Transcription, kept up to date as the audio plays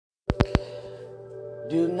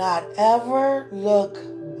Do not ever look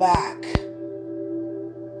back.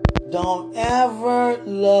 Don't ever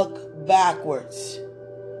look backwards.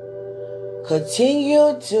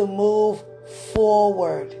 Continue to move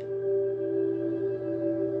forward.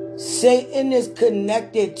 Satan is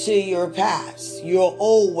connected to your past, your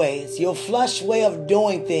old ways, your flesh way of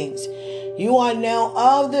doing things. You are now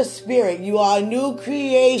of the Spirit. You are a new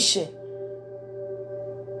creation.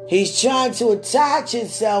 He's trying to attach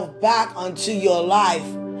himself back onto your life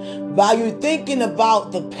by you thinking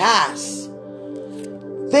about the past.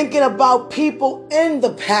 Thinking about people in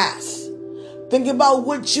the past. Thinking about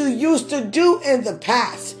what you used to do in the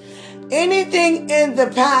past. Anything in the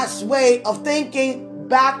past way of thinking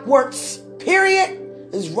backwards, period,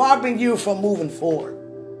 is robbing you from moving forward.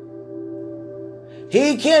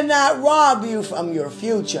 He cannot rob you from your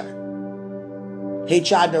future. He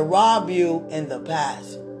tried to rob you in the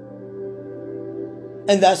past.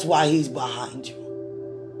 And that's why he's behind you.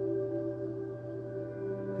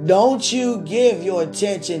 Don't you give your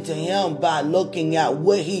attention to him by looking at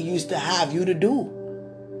what he used to have you to do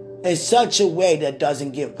in such a way that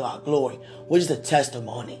doesn't give God glory, which is a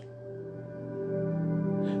testimony.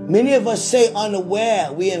 Many of us say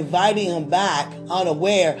unaware, we're inviting him back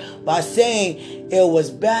unaware by saying it was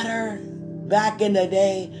better back in the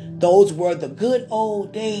day. Those were the good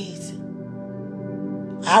old days.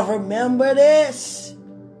 I remember this.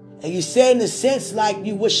 And you say in a sense like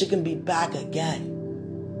you wish it can be back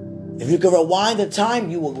again. If you could rewind the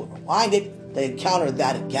time, you will rewind it to encounter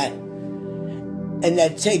that again. And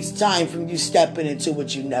that takes time from you stepping into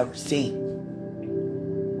what you've never seen.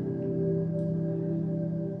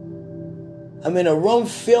 I'm in a room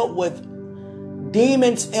filled with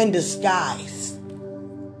demons in disguise.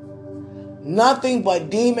 Nothing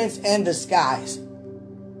but demons in disguise.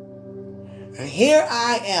 And here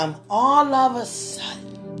I am, all of a sudden,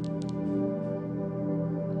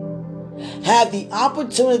 have the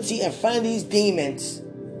opportunity in front of these demons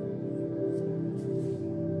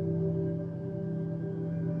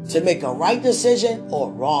to make a right decision or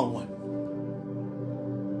a wrong one.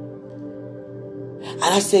 And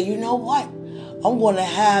I said, you know what? I'm going to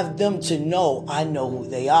have them to know I know who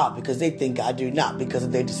they are because they think I do not because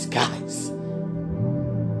of their disguise.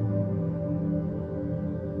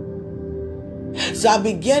 So I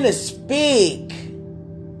began to speak.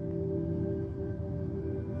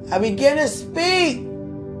 I began to speak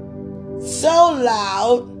so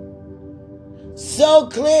loud, so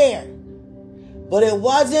clear, but it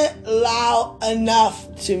wasn't loud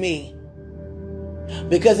enough to me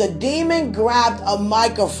because a demon grabbed a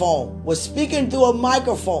microphone, was speaking through a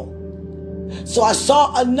microphone. So I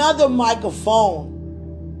saw another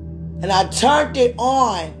microphone and I turned it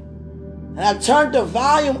on and I turned the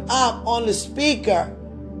volume up on the speaker.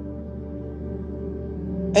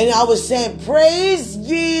 And I was saying, praise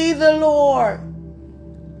ye the Lord.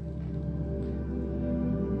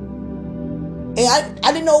 And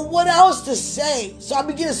I didn't know what else to say. So I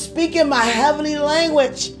began to speak in my heavenly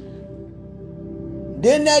language.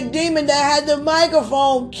 Then that demon that had the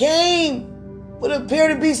microphone came. What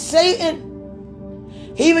appeared to be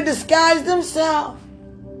Satan. He even disguised himself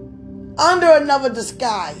under another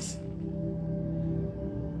disguise.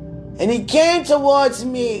 And he came towards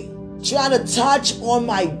me, trying to touch on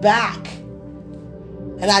my back.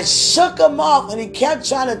 And I shook him off and he kept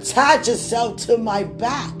trying to attach himself to my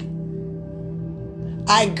back.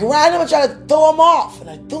 I grabbed him and tried to throw him off. And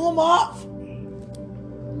I threw him off.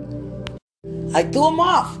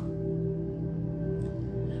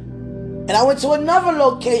 And I went to another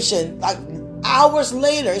location like hours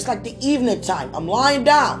later. It's like the evening time. I'm lying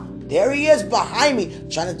down. There he is behind me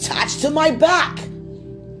trying to attach to my back.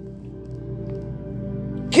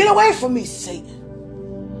 Get away from me,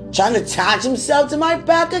 Satan. Trying to attach himself to my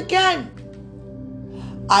back again.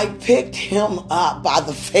 I picked him up by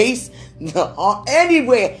the face, the arm,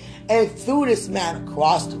 anywhere, and threw this man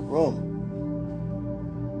across the room.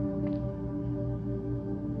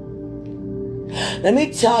 Let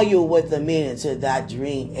me tell you what the meaning to that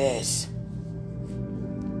dream is.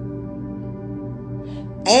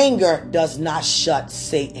 Anger does not shut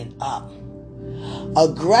Satan up.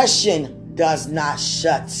 Aggression does not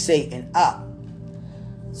shut Satan up.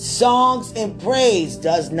 Songs and praise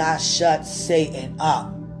does not shut Satan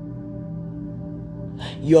up.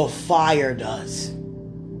 Your fire does.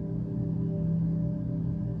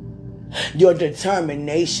 Your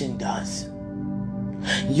determination does.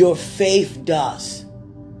 Your faith does.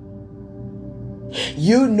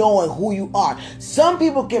 You knowing who you are. Some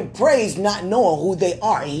people can praise not knowing who they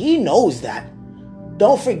are. And he knows that.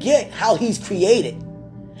 Don't forget how he's created.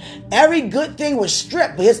 Every good thing was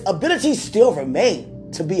stripped, but his abilities still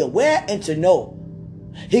remain to be aware and to know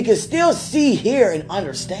He can still see, hear, and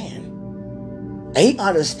understand. And he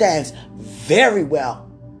understands very well.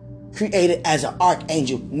 Created as an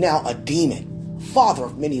archangel, now a demon, father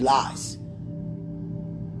of many lies.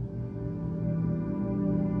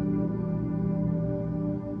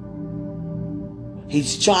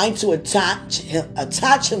 He's trying to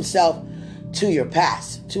attach himself to your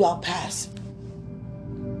past, to our past.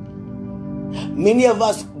 Many of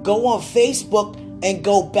us go on Facebook and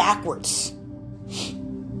go backwards.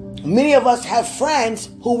 Many of us have friends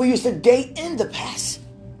who we used to date in the past.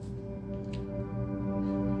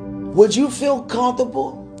 Would you feel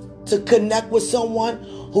comfortable to connect with someone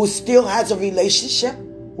who still has a relationship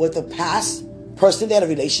with a past person they had a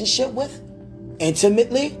relationship with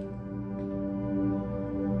intimately?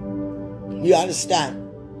 You understand?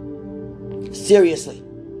 Seriously.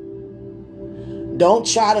 Don't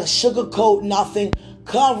try to sugarcoat nothing,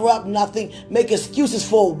 cover up nothing, make excuses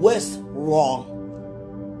for what's wrong.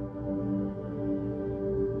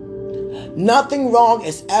 Nothing wrong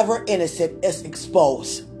is ever innocent, it's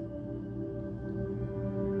exposed.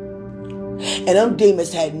 And them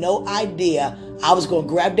demons had no idea I was going to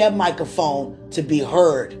grab that microphone to be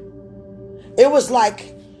heard. It was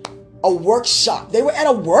like a workshop. They were at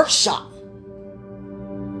a workshop.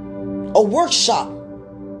 A workshop.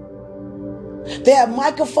 They had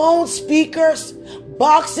microphones, speakers,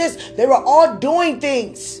 boxes. They were all doing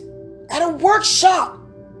things at a workshop.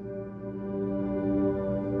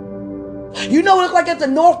 You know what it looked like at the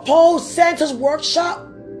North Pole Santa's workshop?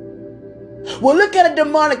 Well, look at it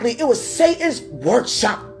demonically. It was Satan's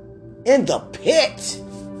workshop in the pit.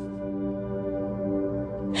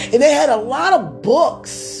 And they had a lot of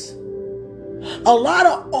books. A lot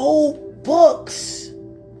of old books.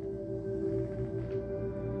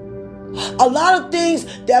 A lot of things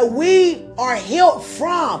that we are healed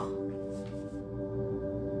from.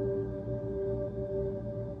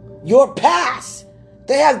 Your past.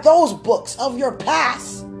 They have those books of your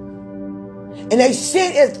past. And they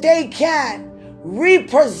sit as they can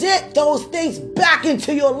represent those things back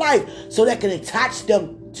into your life so they can attach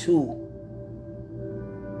them to.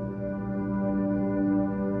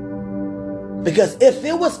 Because if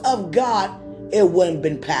it was of God, it wouldn't have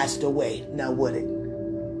been passed away. Now would it?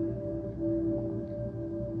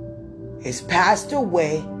 It's passed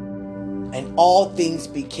away and all things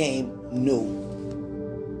became new.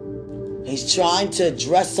 He's trying to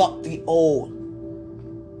dress up the old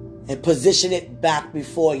and position it back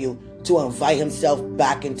before you to invite himself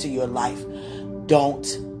back into your life. Don't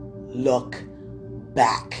look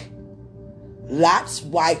back. Lot's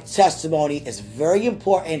wife testimony is very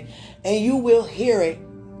important, and you will hear it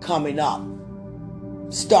coming up,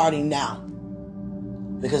 starting now,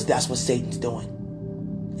 because that's what Satan's doing.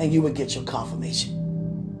 And you will get your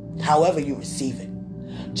confirmation. However you receive it,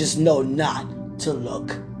 just know not to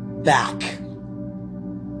look back.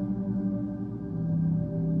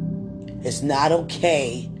 It's not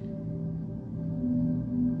okay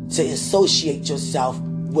to associate yourself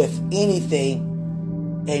with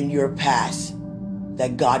anything in your past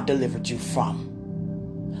that God delivered you from.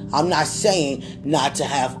 I'm not saying not to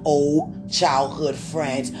have old childhood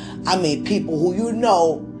friends. I mean people who you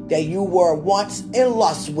know that you were once in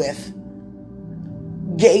lust with,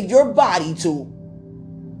 gave your body to,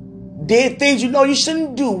 did things you know you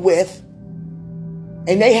shouldn't do with,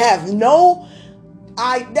 and they have no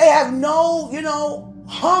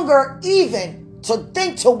hunger even to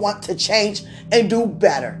think to want to change and do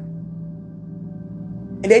better.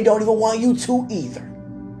 And they don't even want you to either.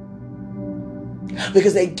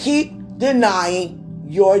 Because they keep denying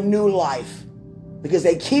your new life. Because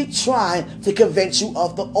they keep trying to convince you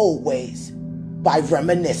of the old ways by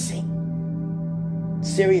reminiscing.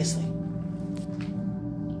 Seriously.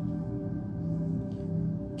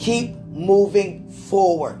 Keep moving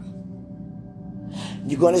forward.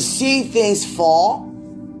 You're going to see things fall.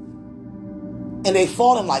 And they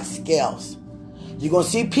falling like scales. You're going to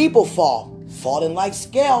see people falling like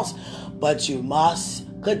scales. But you must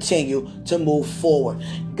continue to move forward.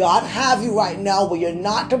 God have you right now where you're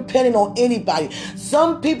not depending on anybody.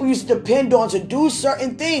 Some people you depend on to do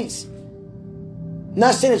certain things.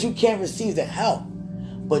 Not saying that you can't receive the help,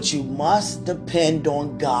 but you must depend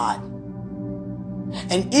on God.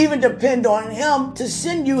 And even depend on Him to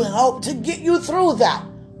send you help to get you through that.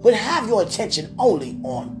 But have your attention only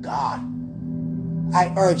on God.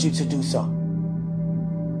 I urge you to do so.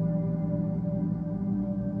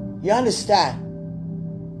 You understand?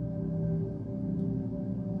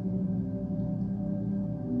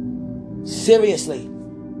 Seriously.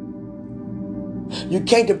 You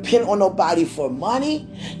can't depend on nobody for money.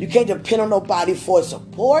 You can't depend on nobody for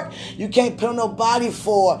support. You can't depend on nobody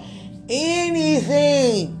for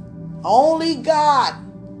anything. Only God.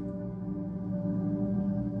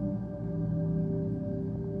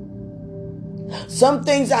 Some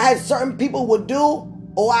things I had certain people would do,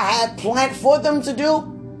 or I had planned for them to do,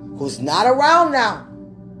 who's not around now.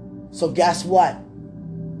 So guess what?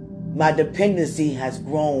 My dependency has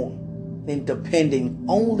grown in depending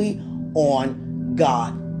only on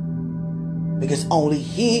God. Because only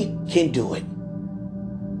He can do it.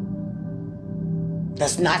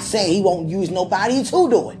 That's not saying He won't use nobody to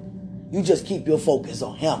do it. You just keep your focus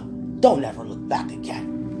on Him. Don't ever look back again.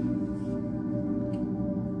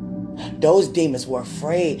 Those demons were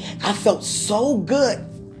afraid. I felt so good.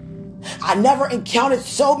 I never encountered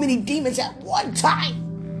so many demons at one time.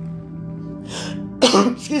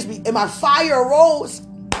 Excuse me. And my fire rose.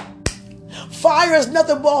 Fire is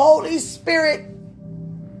nothing but Holy Spirit.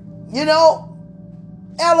 You know,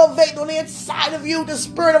 elevate on the inside of you the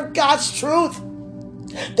Spirit of God's truth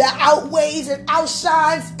that outweighs and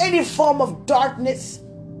outshines any form of darkness.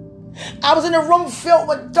 I was in a room filled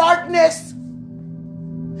with darkness,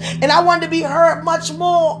 and I wanted to be heard much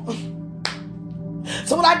more.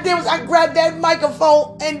 So what I did was I grabbed that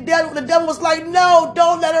microphone, and the devil was like, no,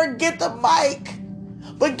 don't let her get the mic.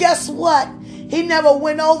 But guess what? He never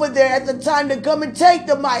went over there at the time to come and take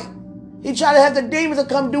the mic. He tried to have the demons to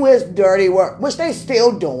come do his dirty work, which they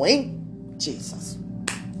still doing. Jesus.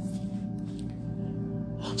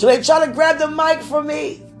 So they tried to grab the mic from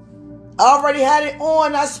me. I already had it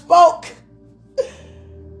on. I spoke.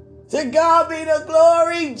 To God be the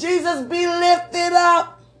glory. Jesus be lifted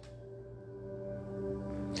up.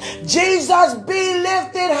 Jesus be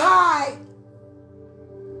lifted high.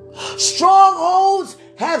 Strongholds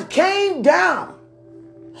have came down.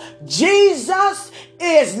 Jesus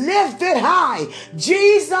is lifted high.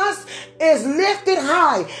 Jesus is lifted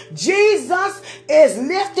high. Jesus is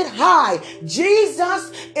lifted high.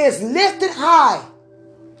 Jesus is lifted high.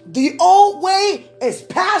 The old way is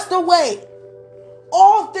passed away.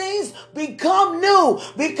 All things become new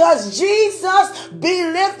because Jesus be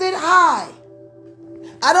lifted high.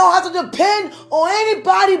 I don't have to depend on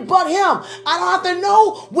anybody but Him. I don't have to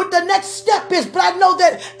know what the next step is, but I know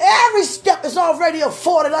that every step is already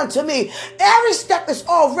afforded unto me. Every step is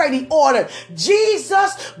already ordered.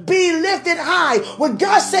 Jesus be lifted high. When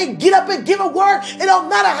God say get up and give a word, it don't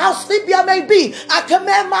matter how sleepy I may be. I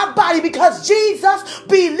command my body because Jesus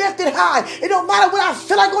be lifted high. It don't matter what I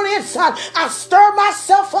feel like on the inside. I stir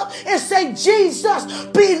myself up and say, Jesus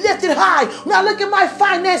be lifted high. When I look at my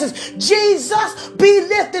finances, Jesus be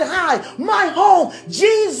lifted high. My home,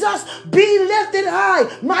 Jesus be lifted high.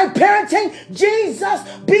 My parenting, Jesus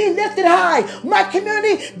be lifted high. My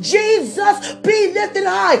community, Jesus be lifted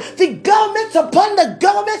high. The governments upon the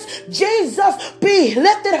governments, Jesus be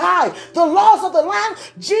lifted high. The laws of the land,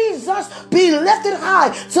 Jesus be lifted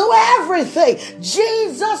high. So everything,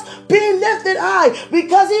 Jesus be lifted high,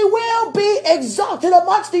 because He will be exalted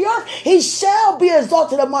amongst the earth. He shall be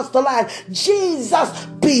exalted amongst the land. Jesus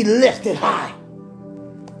be lifted high.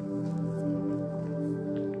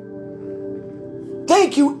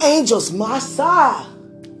 Thank you, angels, Masa.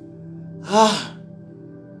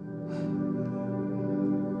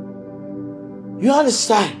 You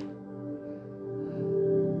understand?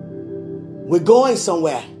 We're going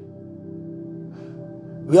somewhere.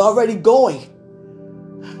 We're already going.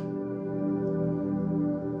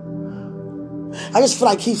 I just feel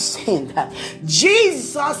like I keep saying that.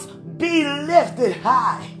 Jesus be lifted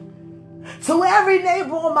high. To every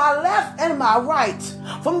neighbor on my left and my right,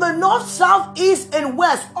 from the north, south, east, and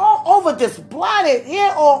west, all over this planet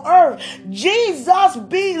here on earth, Jesus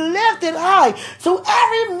be lifted high. To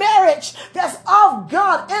every marriage that's of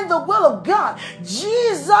God, in the will of God,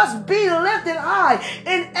 Jesus be lifted high.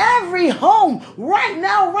 In every home, right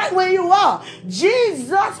now, right where you are,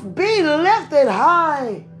 Jesus be lifted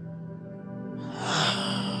high.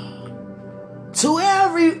 To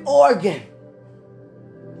every organ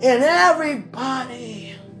in every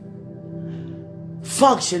body,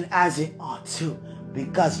 function as it ought to,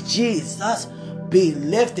 because Jesus be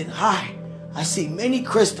lifted high. I see many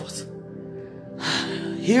crystals,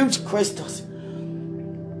 huge crystals.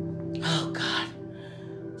 Oh God,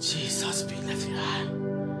 Jesus be lifted high.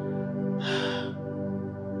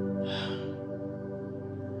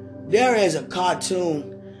 There is a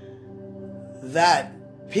cartoon that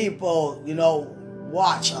people,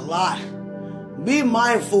 watch a lot. Be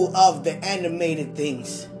mindful of the animated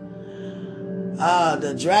things.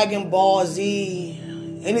 The Dragon Ball Z,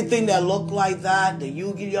 anything that look like that, the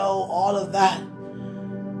Yu-Gi-Oh, all of that,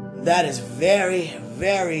 that is very,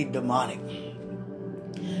 very demonic.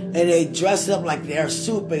 And they dress up like they're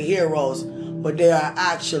superheroes, but they are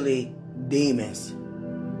actually demons.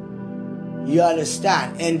 You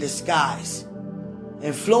understand? In disguise.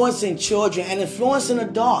 Influencing children and influencing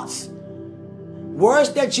adults.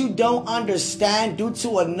 Words that you don't understand due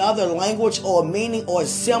to another language or meaning or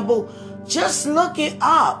symbol, just look it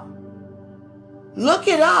up. Look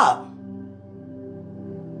it up.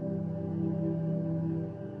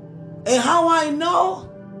 And how I know?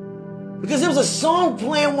 Because there was a song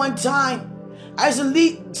playing one time. I used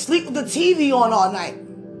to sleep with the TV on all night.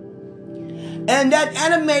 And that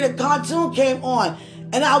animated cartoon came on.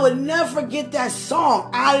 And I would never forget that song.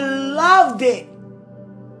 I loved it.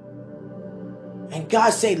 And God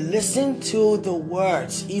said, listen to the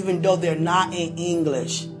words, even though they're not in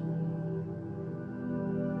English.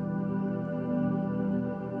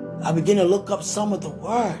 I began to look up some of the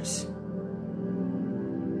words.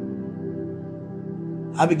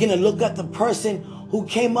 I began to look at the person who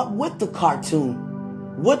came up with the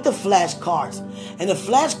cartoon, with the flashcards. And the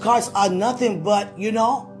flashcards are nothing but,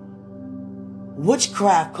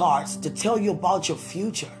 witchcraft cards to tell you about your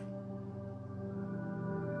future.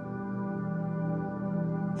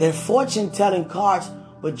 They're fortune-telling cards,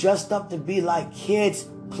 but dressed up to be like kids'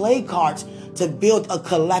 play cards to build a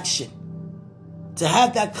collection. To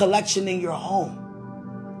have that collection in your home.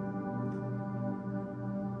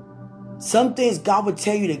 Some things God would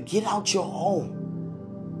tell you to get out your home.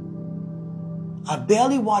 I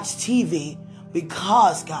barely watch TV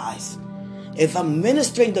because, guys, if I'm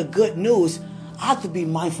ministering the good news, I have to be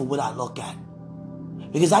mindful what I look at.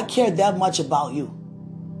 Because I care that much about you.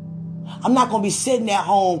 I'm not going to be sitting at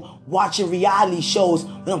home watching reality shows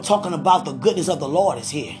when I'm talking about the goodness of the Lord is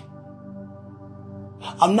here.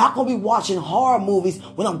 I'm not going to be watching horror movies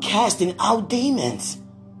when I'm casting out demons.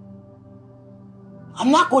 I'm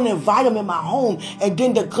not going to invite them in my home and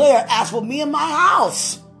then declare, as for me and my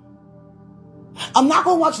house. I'm not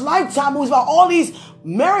going to watch Lifetime movies about all these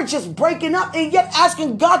marriages breaking up and yet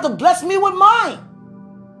asking God to bless me with mine.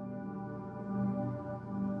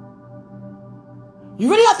 You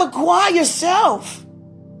really have to quiet yourself.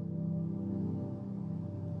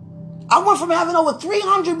 I went from having over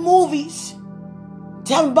 300 movies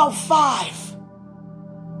to having about 5.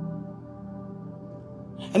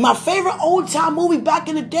 And my favorite old time movie back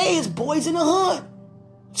in the day is Boys in the Hood.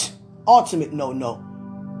 Ultimate no.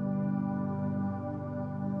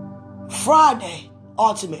 Friday,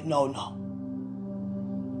 ultimate no.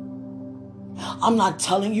 I'm not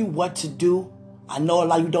telling you what to do. I know a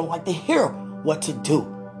lot of you don't like to hear what to do.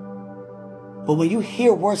 But when you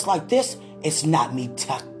hear words like this, it's not me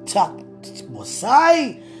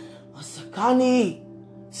Mosai, Asakani.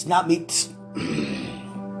 It's not me.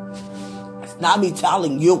 It's not me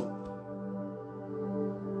telling you.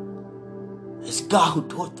 It's God who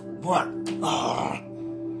taught the work.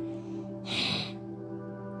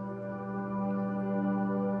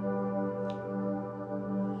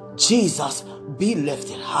 Jesus, be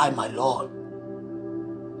lifted high, my Lord.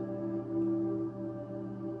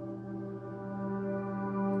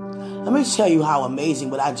 Let me tell you how amazing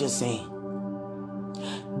what I just seen.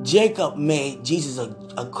 Jacob made Jesus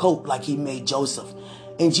a coat like he made Joseph.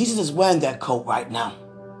 And Jesus is wearing that coat right now.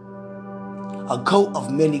 A coat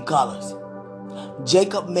of many colors.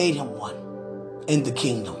 Jacob made him one in the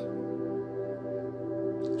kingdom.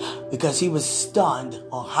 Because he was stunned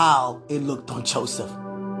on how it looked on Joseph.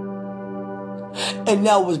 And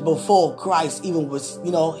that was before Christ even was,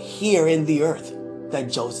 here in the earth that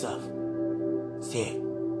Joseph said.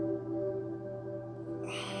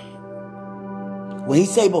 When he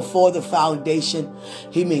say before the foundation,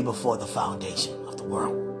 he mean before the foundation of the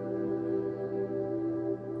world.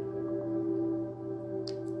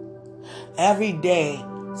 Every day,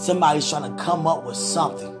 somebody's trying to come up with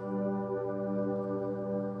something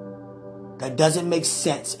that doesn't make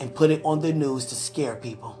sense and put it on the news to scare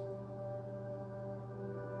people.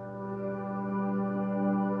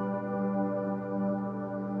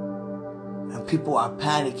 And people are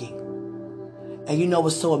panicking. And you know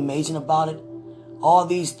what's so amazing about it? All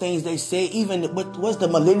these things they say, even what's the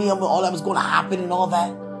millennium, all that was going to happen and all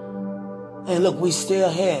that. And look, we still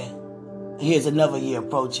here. And here's another year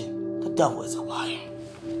approaching. The devil is a liar.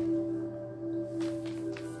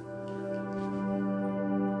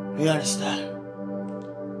 You understand?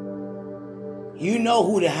 You know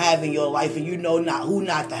who to have in your life and you know who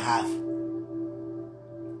not to have.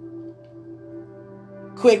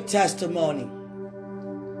 Quick testimony.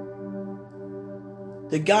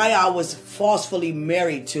 The guy I was forcefully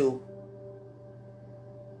married to,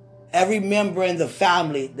 every member in the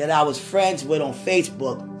family that I was friends with on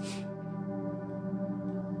Facebook,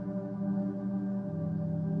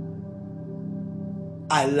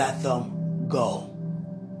 I let them go.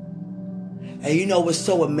 And you know what's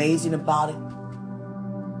so amazing about it?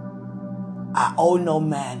 I owe no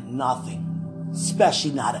man nothing,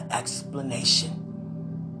 especially not an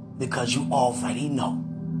explanation, because you already know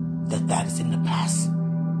that that is in the past.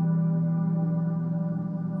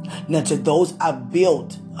 Now, to those I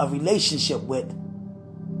built a relationship with,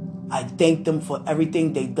 I thank them for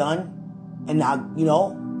everything they've done. And I,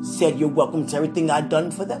 said you're welcome to everything I've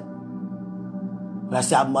done for them. But I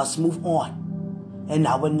said I must move on. And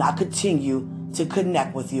I will not continue to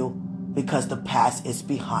connect with you because the past is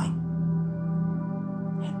behind.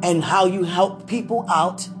 And how you help people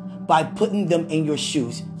out by putting them in your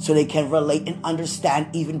shoes so they can relate and understand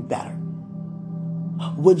even better.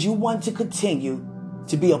 Would you want to continue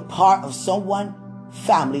to be a part of someone,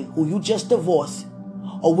 family, who you just divorced?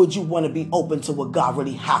 Or would you want to be open to what God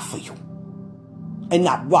really has for you? And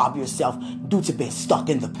not rob yourself due to being stuck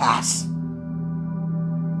in the past.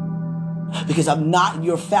 Because I'm not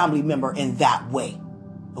your family member in that way.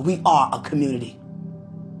 We are a community.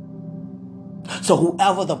 So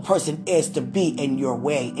whoever the person is to be in your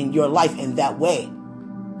way, in your life in that way,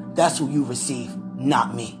 that's who you receive,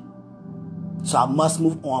 not me. So I must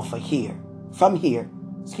move on from here,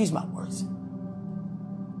 excuse my words.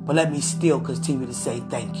 But let me still continue to say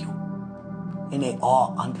thank you. And they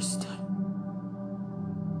all understood.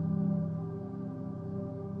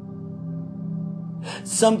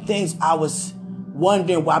 Some things I was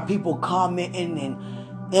wondering why people commenting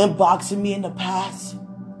and inboxing me in the past.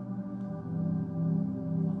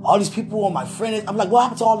 All these people were my friends. I'm like, what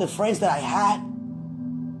happened to all the friends that I had?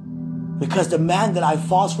 Because the man that I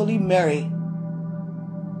forcefully married,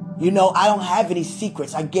 I don't have any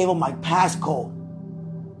secrets. I gave him my passcode.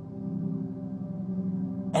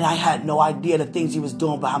 And I had no idea the things he was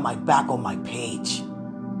doing behind my back on my page.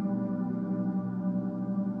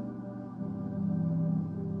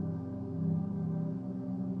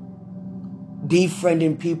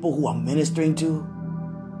 Defriending people who I'm ministering to.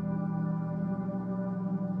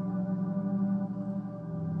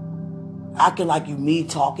 Acting like me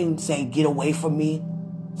talking, saying get away from me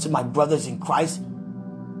to my brothers in Christ.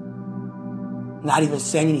 Not even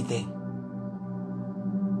saying anything.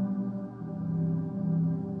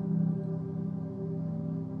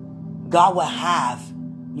 God will have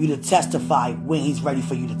you to testify when he's ready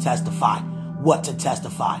for you to testify. What to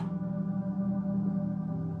testify.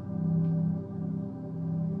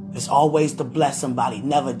 It's always to bless somebody,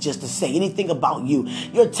 never just to say anything about you.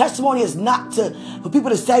 Your testimony is not for people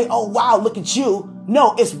to say, oh, wow, look at you.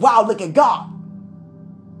 No, it's wow, look at God.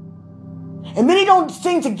 And many don't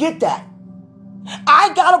seem to get that.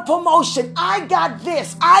 I got a promotion. I got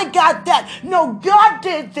this. I got that. No, God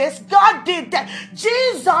did this. God did that.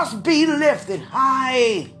 Jesus be lifted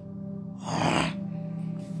high.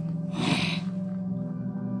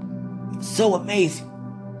 So amazing.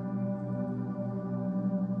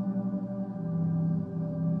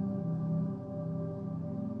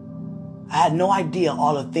 I had no idea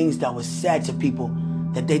all the things that was said to people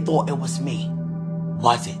that they thought it was me.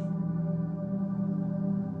 Was it?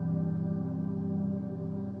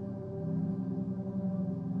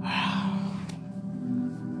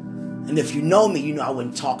 And if you know me, you know I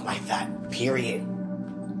wouldn't talk like that. Period.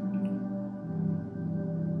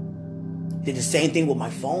 Did the same thing with my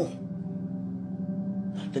phone.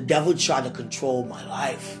 The devil tried to control my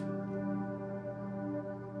life.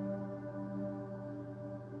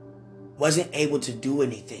 Wasn't able to do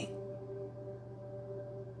anything.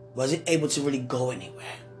 Wasn't able to really go anywhere.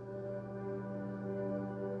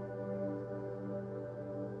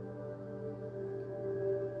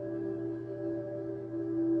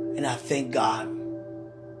 And I thank God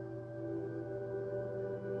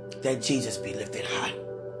that Jesus be lifted high.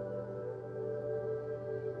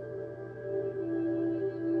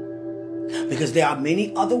 Because there are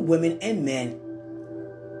many other women and men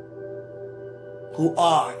who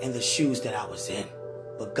are in the shoes that I was in.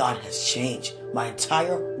 But God has changed my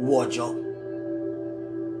entire wardrobe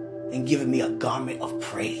and given me a garment of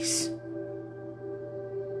praise.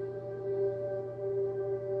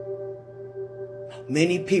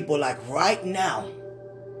 Many people, like right now,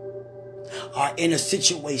 are in a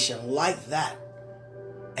situation like that.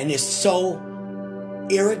 And it's so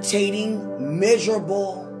irritating,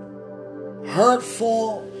 miserable,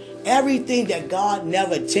 hurtful, everything that God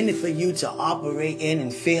never intended for you to operate in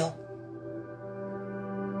and feel.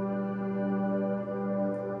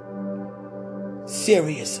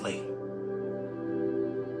 Seriously.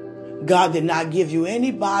 God did not give you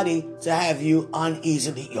anybody to have you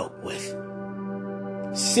uneasily yoked with.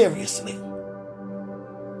 Seriously.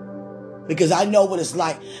 Because I know what it's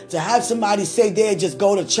like to have somebody say they just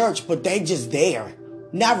go to church, but they just there,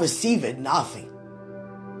 not receiving nothing.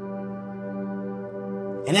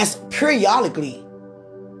 And that's periodically.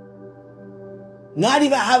 Not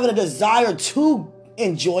even having a desire to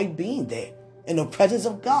enjoy being there in the presence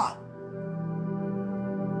of God.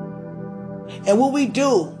 And what we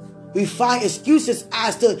do, we find excuses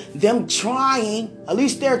as to them trying. At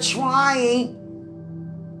least they're trying.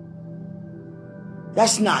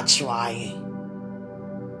 That's not trying.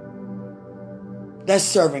 That's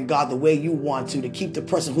serving God the way you want to keep the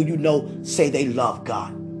person who you know say they love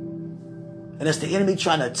God. And it's the enemy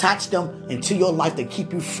trying to attach them into your life to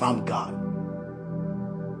keep you from God.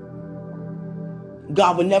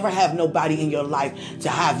 God would never have nobody in your life to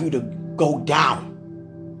have you to go down.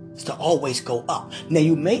 It's to always go up. Now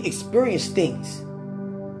you may experience things,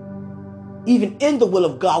 even in the will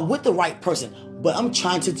of God with the right person. But I'm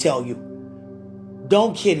trying to tell you,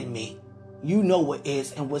 don't kidding me. You know what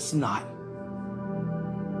is and what's not.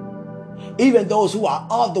 Even those who are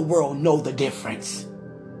of the world know the difference.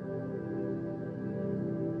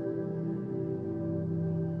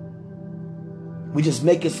 We just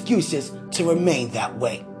make excuses to remain that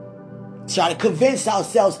way. Try to convince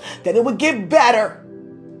ourselves that it would get better.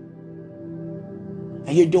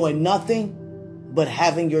 And you're doing nothing but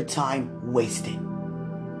having your time wasted.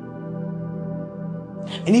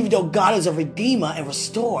 And even though God is a redeemer and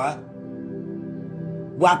restorer,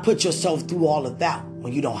 why put yourself through all of that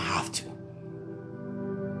when you don't have to?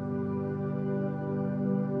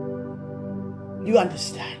 You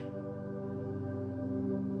understand?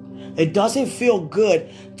 It doesn't feel good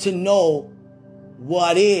to know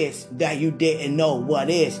what is that you didn't know what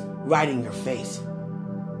is right in your face.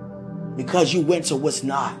 Because you went to what's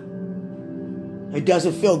not. It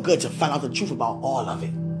doesn't feel good to find out the truth about all of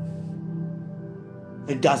it.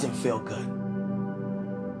 It doesn't feel good.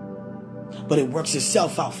 But it works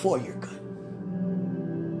itself out for your good.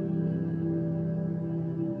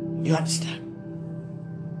 You understand?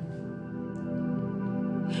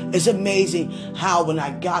 It's amazing how when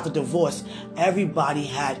I got the divorce, everybody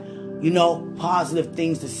had, positive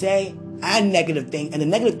things to say and negative things. And the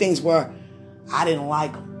negative things were, I didn't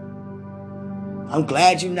like them. I'm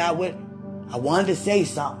glad you're not with me. I wanted to say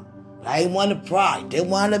something, but I didn't want to pry. Didn't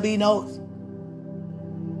want to be nosy.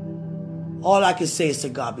 All I can say is to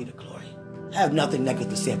God be the glory. I have nothing negative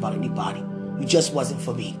to say about anybody. You just wasn't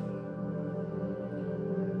for me.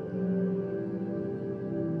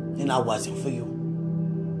 And I wasn't for you.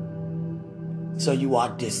 So you are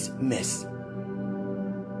dismissed.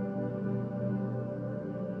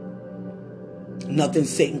 Nothing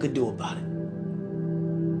Satan could do about it.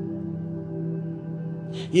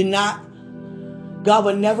 God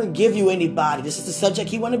will never give you anybody. This is the subject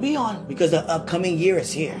he want to be on because the upcoming year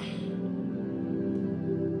is here.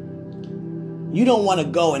 You don't want to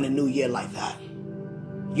go in a new year like that.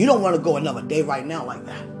 You don't want to go another day right now like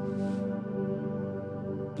that.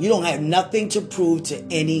 You don't have nothing to prove to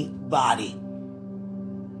anybody.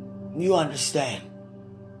 You understand?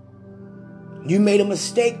 You made a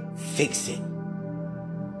mistake, fix it.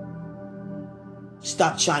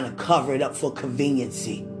 Stop trying to cover it up for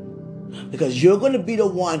conveniency. Because you're going to be the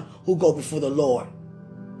one who go before the Lord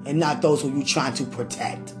and not those who you're trying to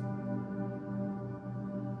protect.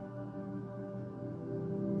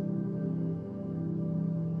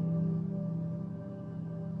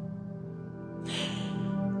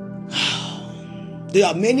 There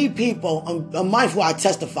are many people, I'm mindful I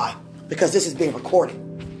testify because this is being recorded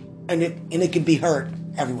and it can be heard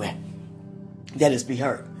everywhere. That is be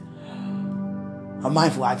heard. I'm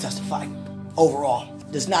mindful I testify overall.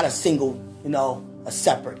 There's not a single, a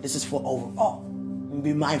separate. This is for overall.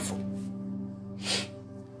 Be mindful.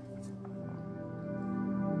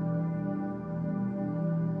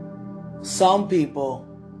 Some people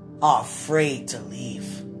are afraid to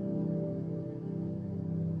leave.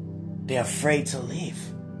 They're afraid to leave.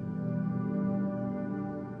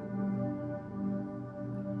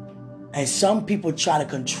 And some people try to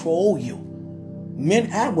control you. Men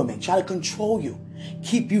and women try to control you.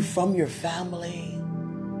 Keep you from your family.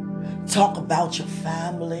 Talk about your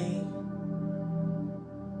family.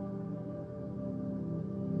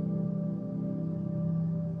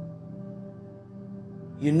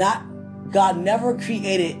 God never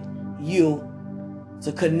created you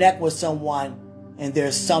to connect with someone and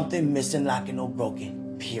there's something missing, lacking, or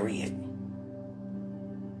broken. Period.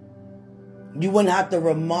 You wouldn't have to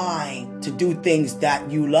remind to do things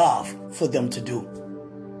that you love for them to do.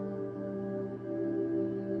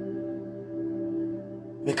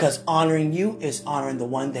 Because honoring you is honoring the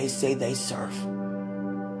one they say they serve.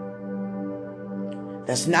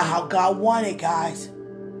 That's not how God wanted, guys.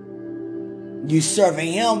 You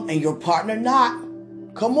serving him and your partner not.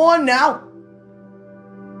 Come on now.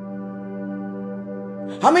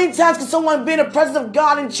 How many times can someone be in the presence of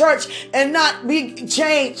God in church and not be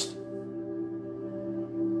changed?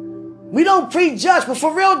 We don't prejudge, but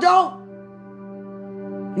for real though,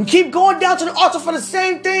 you keep going down to the altar for the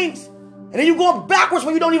same things, and then you're going backwards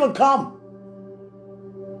when you don't even come.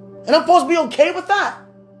 And I'm supposed to be okay with that.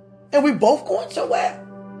 And we both going somewhere.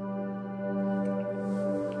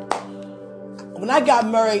 When I got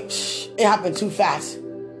married, it happened too fast.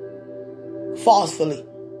 Forcefully.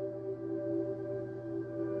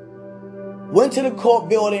 Went to the court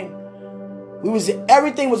building.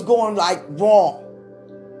 Everything was going like wrong.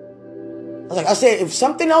 I said, if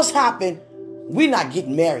something else happened, we're not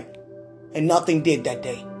getting married. And nothing did that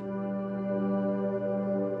day.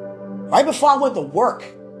 Right before I went to work,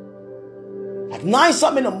 like 9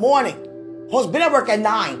 something in the morning. I was been at work at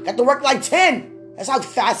 9. Got to work like 10. That's how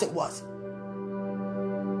fast it was.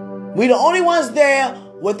 We the only ones there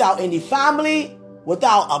without any family,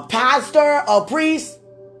 without a pastor, a priest.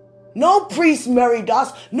 No priest married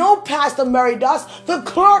us. No pastor married us. The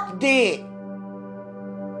clerk did.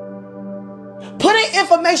 Putting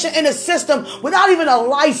information in the system without even a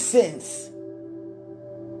license.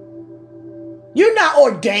 You're not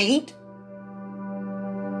ordained.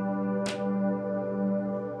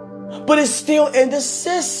 But it's still in the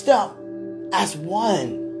system as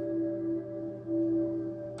one.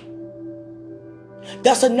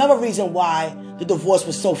 That's another reason why the divorce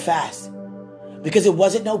was so fast. Because it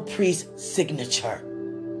wasn't no priest's signature.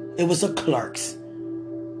 It was a clerk's.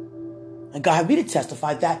 And God had me to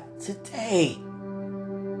testify that today.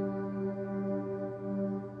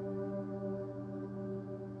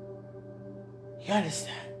 You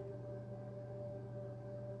understand?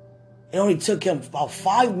 It only took him about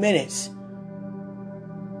 5 minutes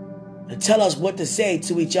to tell us what to say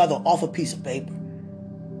to each other off a piece of paper.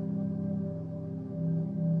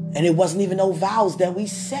 And it wasn't even no vows that we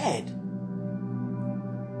said.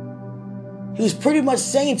 He was pretty much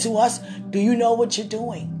saying to us, do you know what you're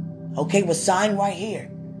doing? Okay, well, sign right here.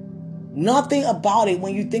 Nothing about it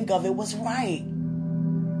when you think of it was right.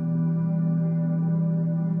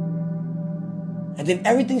 And then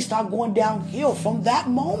everything started going downhill from that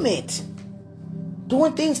moment.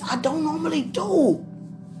 Doing things I don't normally do.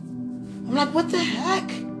 I'm like, what the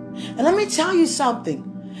heck? And let me tell you something.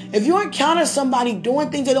 If you encounter somebody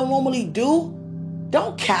doing things they don't normally do,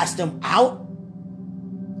 don't cast them out.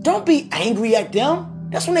 Don't be angry at them.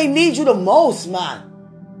 That's when they need you the most, man.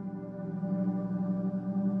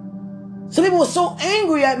 Some people were so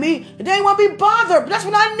angry at me that they didn't want to be bothered. But that's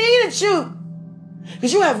when I needed you.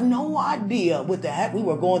 Because you have no idea what the heck we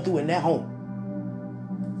were going through in that home.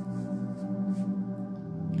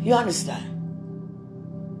 You understand?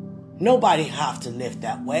 Nobody have to live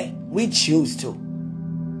that way. We choose to.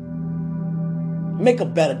 Make a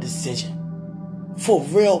better decision. For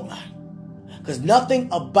real, man. Because nothing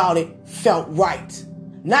about it felt right.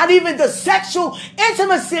 Not even the sexual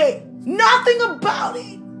intimacy. Nothing about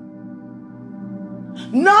it.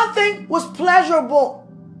 Nothing was pleasurable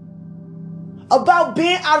about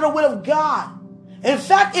being out of the will of God. In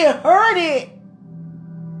fact, it hurt it.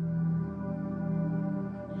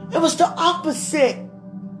 It was the opposite.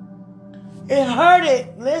 It hurt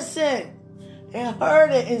it. Listen. It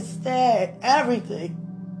hurt it instead. Everything.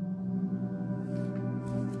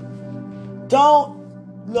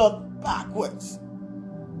 Don't look backwards.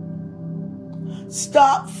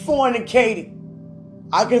 Stop fornicating.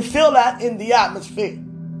 I can feel that in the atmosphere.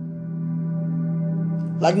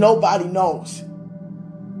 Like nobody knows.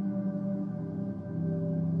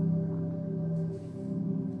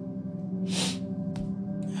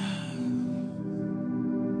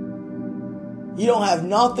 You don't have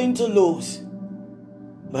nothing to lose,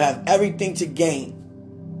 but have everything to gain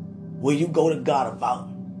when you go to God about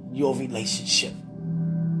your relationship.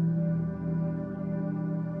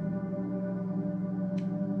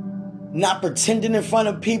 Not pretending in front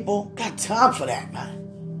of people. Got time for that, man.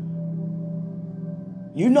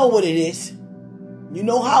 You know what it is. You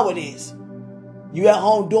know how it is. You at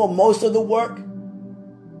home doing most of the work.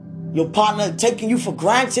 Your partner taking you for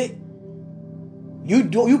granted.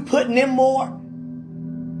 You putting in more.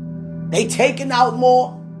 They taking out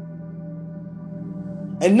more.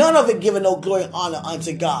 And none of it giving no glory and honor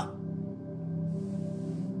unto God.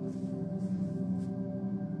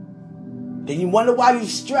 Then you wonder why you're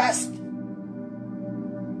stressed.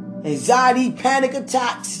 Anxiety, panic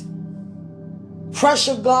attacks.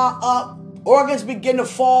 Pressure gone up. Organs begin to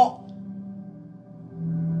fall.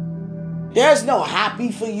 There's no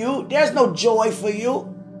happy for you. There's no joy for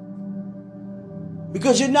you.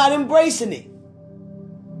 Because you're not embracing it.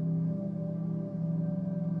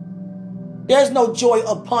 There's no joy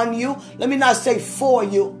upon you. Let me not say for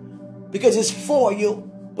you. Because it's for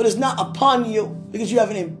you. But it's not upon you. Because you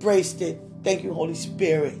haven't embraced it. Thank you, Holy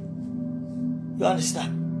Spirit. You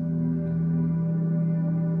understand?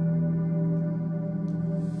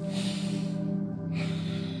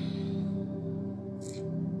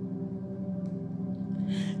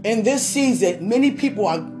 In this season, many people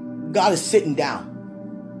God is sitting down.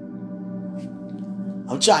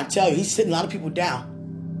 I'm trying to tell you, he's sitting a lot of people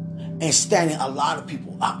down and standing a lot of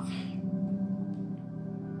people up.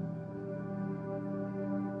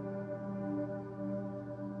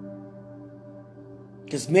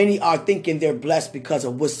 Because many are thinking they're blessed because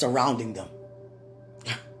of what's surrounding them.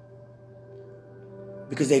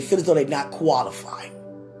 Because they feel as though they're not qualified.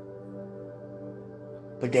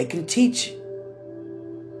 But they can teach.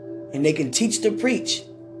 And they can teach to preach.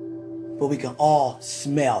 But we can all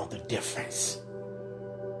smell the difference.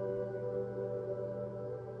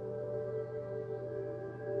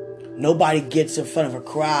 Nobody gets in front of a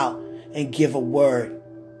crowd and give a word.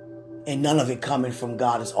 And none of it coming from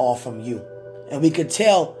God. It's all from you. And we can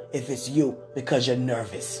tell if it's you because you're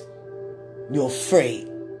nervous. You're afraid.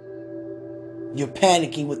 You're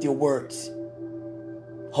panicking with your words.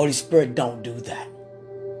 Holy Spirit don't do that.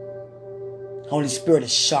 Holy Spirit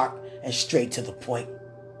is sharp and straight to the point.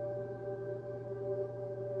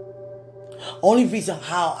 Only reason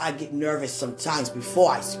how I get nervous sometimes before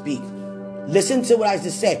I speak. Listen to what I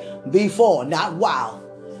just said. Before, not while.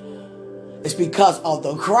 It's because of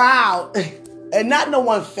the crowd. And not no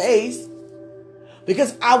one face.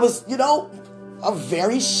 Because I was, a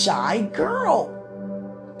very shy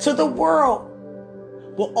girl to the world.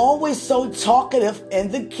 But always so talkative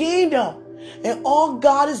in the kingdom. And all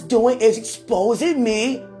God is doing is exposing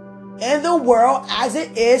me in the world as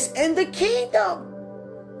it is in the kingdom.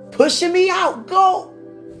 Pushing me out. Go.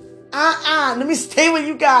 Let me stay with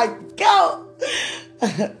you guys. Go.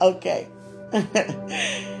 Okay.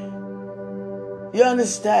 You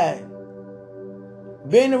understand?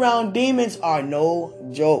 Being around demons are no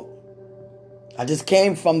joke. I just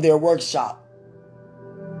came from their workshop.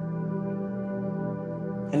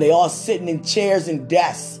 And they all sitting in chairs and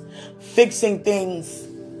desks, fixing things,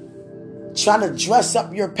 trying to dress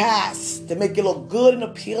up your past to make it look good and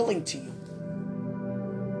appealing to you.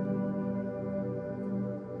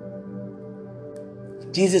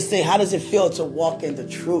 Jesus said, how does it feel to walk in the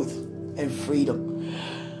truth and freedom?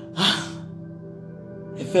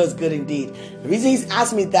 It feels good indeed. The reason he's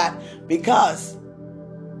asking me that, because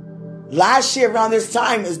last year around this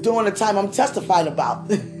time is during the time I'm testifying about.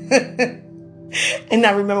 And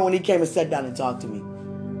I remember when he came and sat down and talked to me.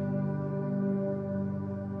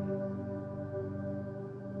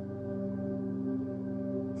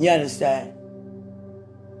 You understand?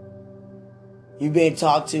 You've been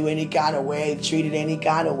talked to any kind of way, treated any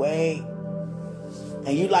kind of way.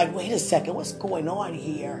 And you're like, wait a second, what's going on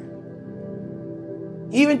here?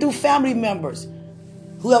 Even through family members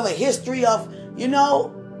who have a history of,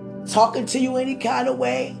 talking to you any kind of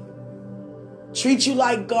way. Treat you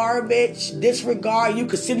like garbage, disregard you,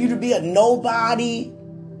 consider you to be a nobody.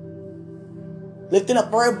 Lifting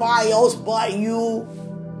up everybody else but you.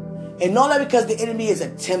 And all that because the enemy is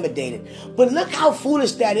intimidated. But look how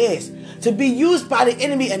foolish that is. To be used by the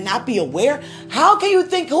enemy and not be aware. How can you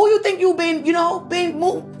think, who you think you've been,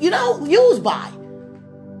 used by?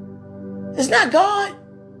 It's not God.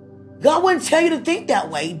 God wouldn't tell you to think that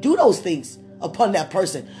way. Do those things upon that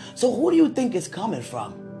person. So who do you think it's coming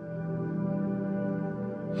from?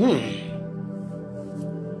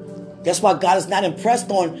 That's why God is not impressed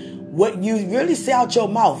on what you really say out your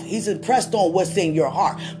mouth. He's impressed on what's in your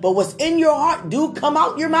heart. But what's in your heart do come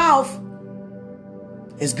out your mouth.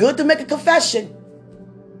 It's good to make a confession.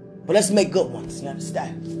 But let's make good ones. You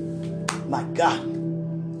understand? My God.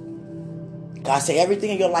 God said everything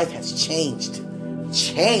in your life has changed.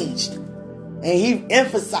 Changed. And he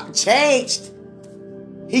emphasized changed.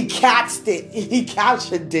 He captured it. He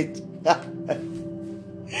captured it.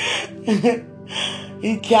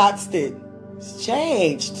 He captured it. It's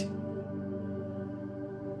changed.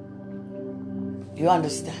 You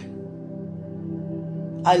understand?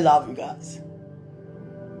 I love you guys.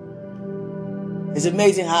 It's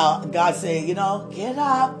amazing how God said, get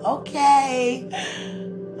up. Okay.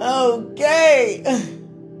 Okay.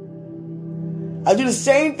 I do the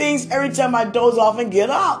same things every time I doze off and get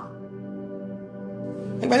up.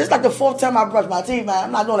 Hey, man, it's like the 4th time I brush my teeth, man.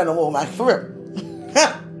 I'm not doing that no more, man. For real.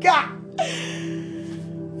 God.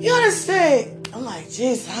 You understand? I'm like,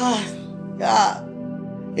 Jesus, God.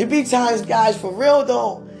 It be times, guys, for real,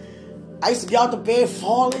 though. I used to get out the bed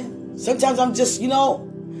falling. Sometimes I'm just,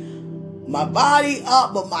 my body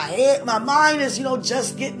up, but my mind is,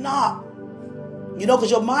 just getting up. Because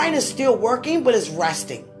your mind is still working, but it's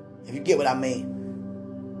resting. If you get what I mean.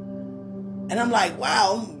 And I'm like,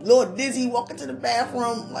 wow, I'm a little dizzy walking to the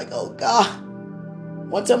bathroom. I'm like, oh, God.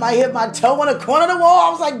 One time I hit my toe on the corner of the wall. I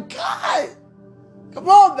was like, God, come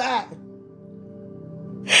on back.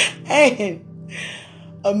 And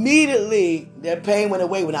Immediately, that pain went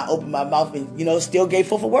away when I opened my mouth and, still gave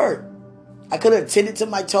forth a word. I could have tended to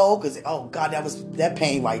my toe because, oh God, that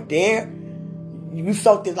pain right there. You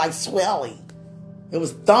felt it like swelling. It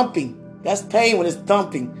was thumping. That's pain when it's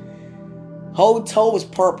thumping. Whole toe was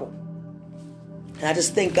purple. And I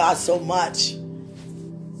just thank God so much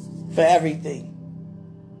for everything.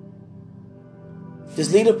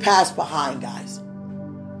 Just leave the past behind, guys.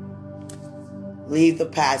 Leave the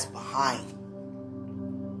past behind.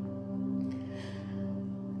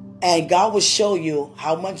 And God will show you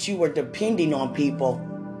how much you were depending on people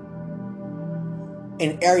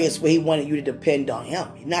in areas where He wanted you to depend on Him.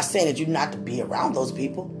 He's not saying that you're not to be around those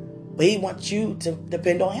people, but He wants you to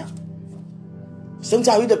depend on Him.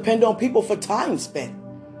 Sometimes we depend on people for time spent.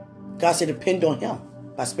 God said depend on Him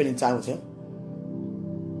by spending time with Him.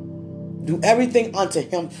 Do everything unto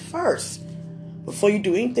Him first before you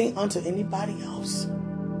do anything unto anybody else.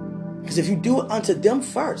 Because if you do it unto them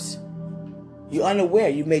first, you're unaware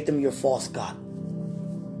you made them your false god.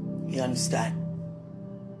 You understand?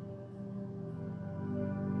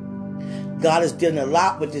 God is dealing a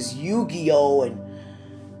lot with this Yu-Gi-Oh! And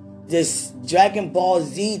this Dragon Ball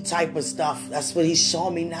Z type of stuff. That's what He's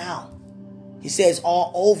showing me now. He says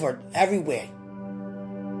all over, everywhere.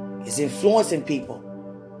 It's influencing people.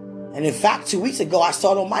 And in fact, 2 weeks ago, I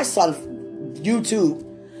saw it on my son's YouTube.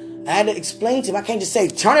 I had to explain to him. I can't just say,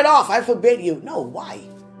 turn it off. I forbid you. No, why?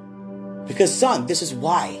 Because, son, this is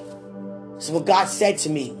why. This is what God said to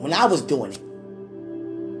me when I was doing it.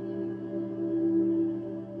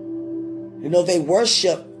 They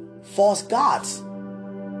worship false gods.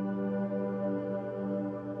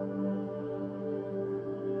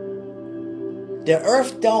 The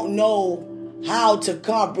earth don't know how to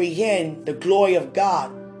comprehend the glory of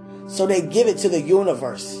God. So they give it to the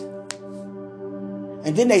universe.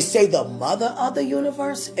 And then they say the mother of the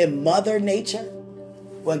universe and mother nature.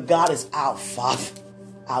 When God is our Father,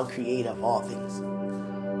 our creator of all things.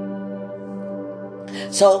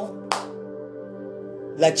 So,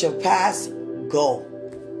 let your past go.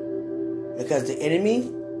 Because the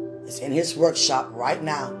enemy is in his workshop right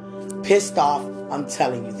now. Pissed off, I'm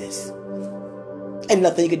telling you this. And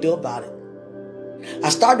nothing you can do about it. I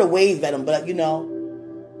started to wave at him, but we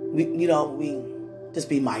just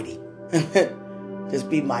be mighty.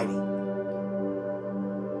 Just be mighty.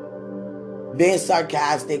 Being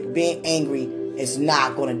sarcastic, being angry is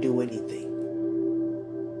not going to do anything.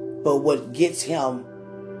 But what gets him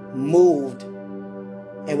moved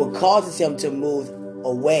and what causes him to move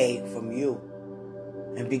away from you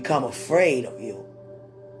and become afraid of you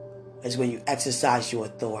is when you exercise your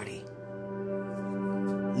authority.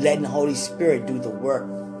 Letting the Holy Spirit do the work,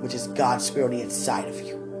 which is God's Spirit on the inside of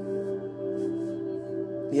you.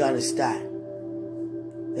 You understand?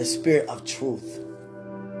 The Spirit of truth.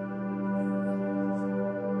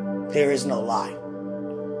 There is no lie.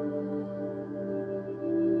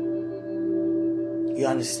 You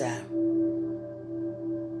understand?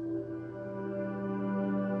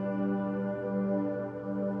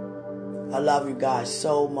 I love you guys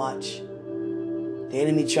so much. The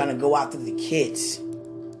enemy trying to go after the kids.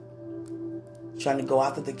 Trying to go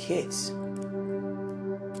after the kids.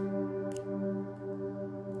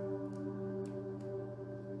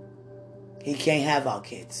 He can't have our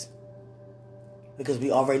kids. Because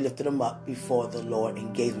we already lifted them up before the Lord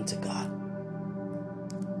and gave them to God.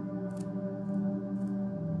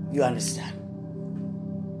 You understand?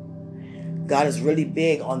 God is really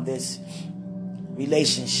big on this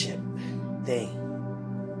relationship thing.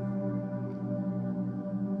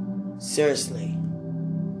 Seriously.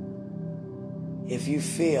 If you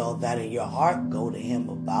feel that in your heart, go to Him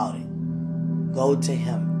about it. Go to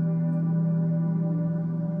Him.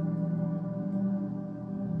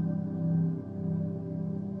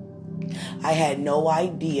 I had no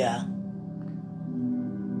idea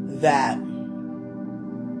that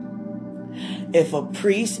if a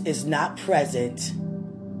priest is not present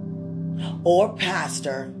or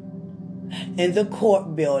pastor in the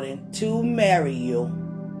court building to marry you,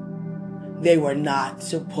 they were not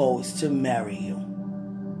supposed to marry you.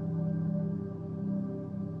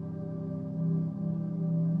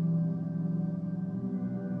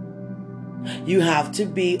 You have to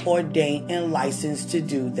be ordained and licensed to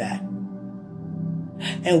do that.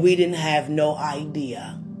 And we didn't have no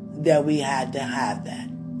idea that we had to have that.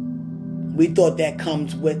 We thought that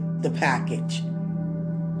comes with the package.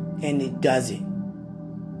 And it doesn't.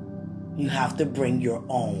 You have to bring your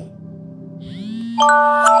own.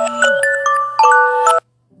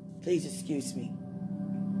 Please excuse me.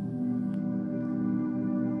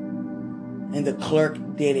 And the clerk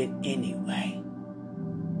did it anyway.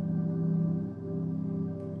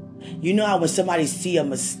 You know how when somebody see a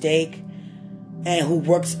mistake and who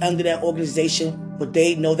works under that organization, but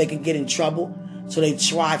they know they can get in trouble, so they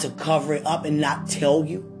try to cover it up and not tell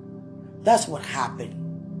you? That's what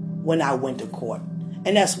happened when I went to court.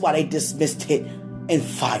 And that's why they dismissed it in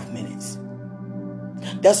 5 minutes.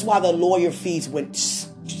 That's why the lawyer fees went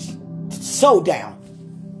so down.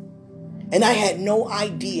 And I had no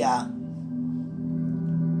idea,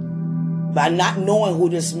 by not knowing who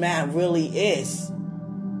this man really is.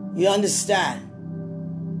 You understand?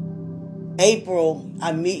 April,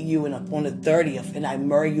 I meet you on the 30th, and I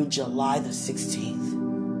marry you July the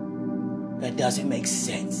 16th. That doesn't make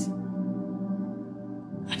sense.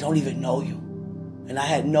 I don't even know you. And I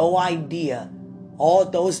had no idea all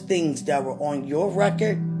those things that were on your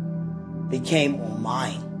record became on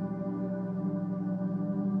mine.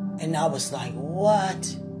 And I was like,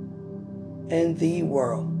 what in the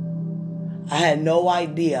world? I had no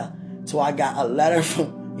idea till I got a letter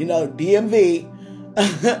from, DMV.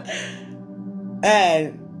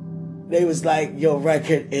 And they was like, your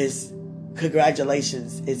record is,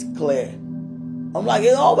 congratulations, it's clear. I'm like,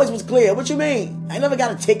 it always was clear. What you mean? I never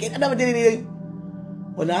got a ticket. I never did anything.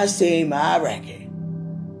 When I seen my record,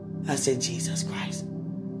 I said, Jesus Christ.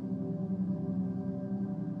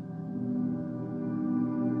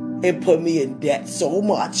 It put me in debt so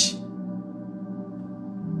much.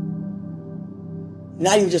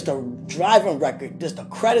 Not even just a driving record, just a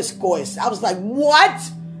credit score. I was like, what?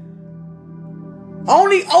 I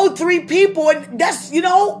only owe 3 people, and that's,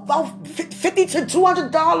 about $50 to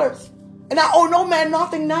 $200. And I owe no man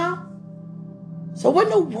nothing now. So what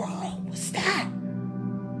in the world was that?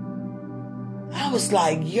 I was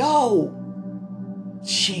like, yo,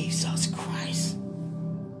 Jesus Christ.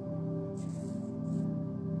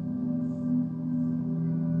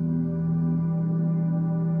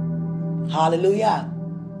 Hallelujah.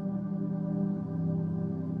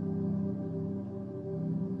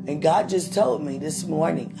 And God just told me this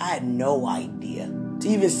morning, I had no idea to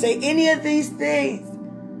even say any of these things.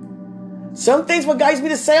 Some things what guys me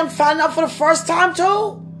to say, I'm finding out for the first time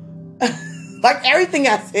too. Like everything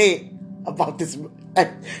I say about this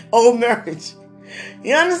old marriage.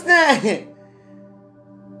 You understand?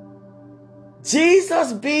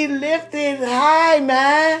 Jesus be lifted high,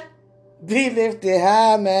 man. Be lifted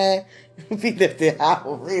high, man. Be lifted high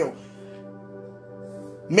for real.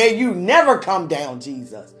 May you never come down,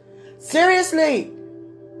 Jesus. Seriously.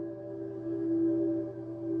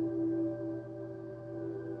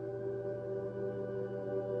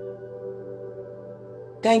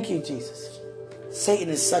 Thank you, Jesus. Satan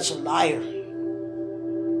is such a liar.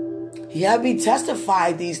 He had me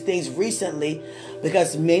testify these things recently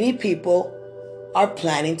because many people are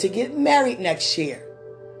planning to get married next year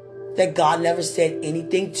that God never said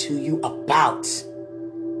anything to you about.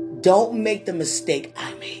 Don't make the mistake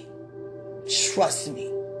I made. Trust me.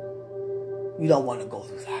 You don't want to go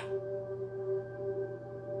through that.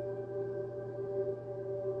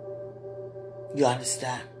 You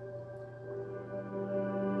understand?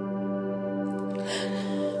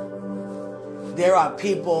 There are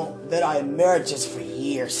people that are in marriages for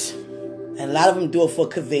years. And a lot of them do it for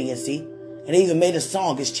conveniency. And they even made a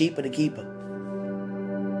song, it's cheaper to keep her.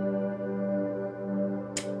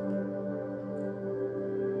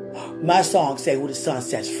 My song say, who the sun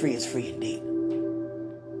sets free is free indeed.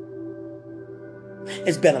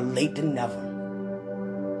 It's better late than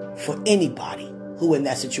never for anybody who in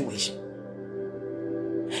that situation.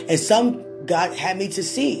 And some, God had me to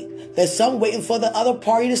see, there's some waiting for the other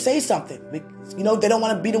party to say something. They don't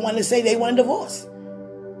want to be the one to say they want a divorce.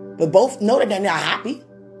 But both know that they're not happy.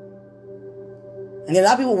 And then a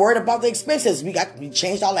lot of people worried about the expenses. We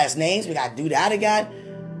changed our last names. We got to do that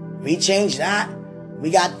again. We changed that. We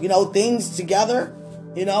got, things together,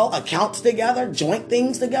 accounts together, joint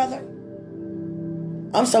things together.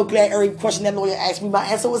 I'm so glad every question that lawyer asked me, my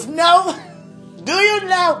answer was no. Do you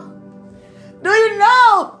know? Do you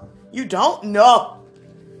know? You don't know.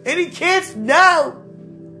 Any kids? No.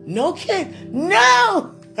 No kids?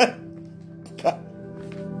 No.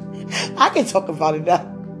 I can talk about it now.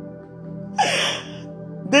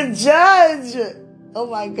 The judge. Oh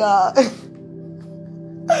my God.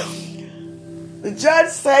 The judge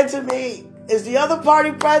said to me, is the other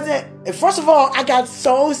party present? And first of all, I got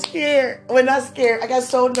so scared. Well, not scared. I got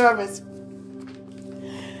so nervous.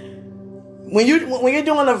 When you're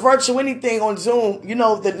doing a virtual anything on Zoom,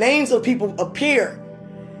 the names of people appear.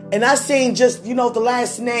 And I seen just, the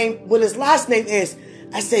last name, what his last name is.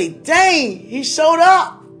 I say, dang, he showed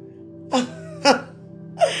up.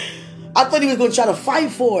 I thought he was going to try to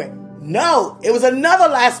fight for it. No, it was another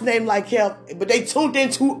last name like him, but they tuned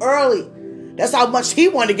in too early. That's how much he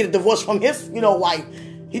wanted to get a divorce from his, wife.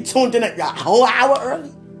 He tuned in a whole hour early.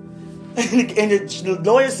 And the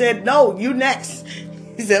lawyer said, no, you next.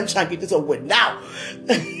 He said, I'm trying to get this over with now.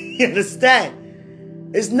 You understand?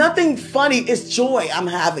 It's nothing funny. It's joy I'm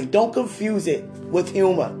having. Don't confuse it with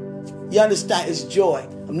humor. You understand? It's joy.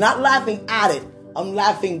 I'm not laughing at it. I'm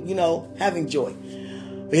laughing, having joy.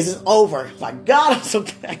 Because it's over. My God, I'm so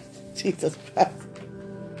glad. Jesus Christ.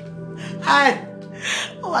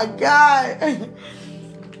 Oh my God.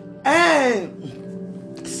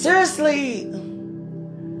 And seriously,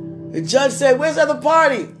 the judge said, where's the other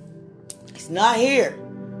party? He's not here.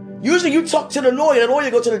 Usually you talk to the lawyer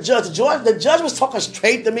go to the judge. The judge was talking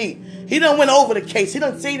straight to me. He done went over the case. He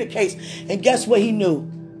done seen the case. And guess what? He knew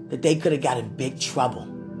that they could have got in big trouble.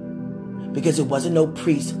 Because it wasn't no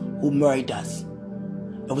priest who married us.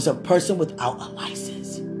 It was a person without a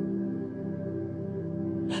license.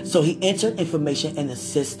 So he entered information in the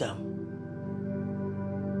system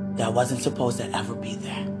that wasn't supposed to ever be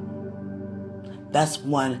there. That's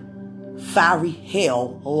one fiery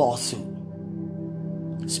hell lawsuit.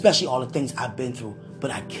 Especially all the things I've been through.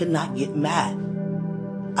 But I could not get mad.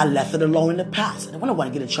 I left it alone in the past. I don't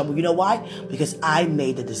want to get in trouble. You know why? Because I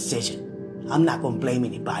made the decision. I'm not going to blame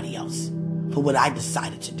anybody else for what I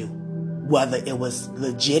decided to do. Whether it was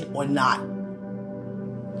legit or not.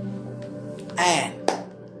 And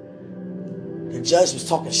the judge was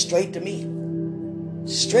talking straight to me.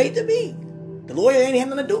 Straight to me. The lawyer ain't had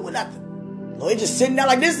nothing to do with nothing. The lawyer just sitting there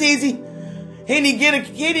like this easy. He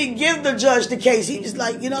didn't give the judge the case. He just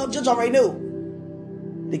like, judge already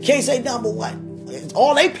knew. The case ain't done but what? It's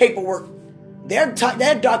all their paperwork. Their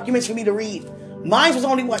documents for me to read. Mine was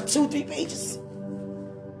only 2-3 pages.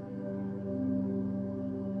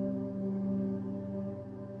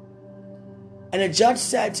 And the judge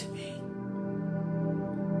said to me,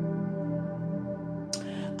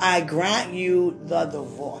 I grant you the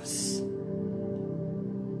divorce.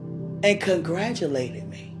 And congratulated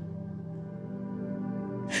me.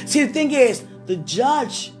 See, the thing is, the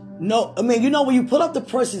judge, when you pull up the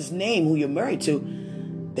person's name who you're married to,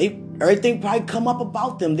 everything probably come up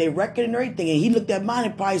about them, their record and everything. And he looked at mine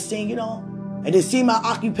and probably saying, and they see my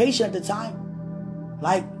occupation at the time.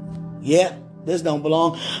 Like, yeah, this don't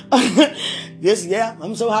belong.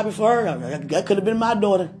 I'm so happy for her. That could have been my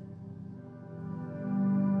daughter.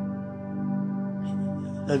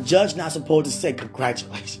 The judge not supposed to say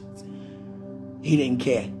congratulations. He didn't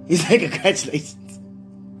care. He said congratulations.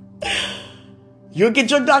 You'll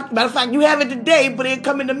get your document. Matter of fact, you have it today, but it'll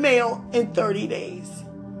come in the mail in 30 days.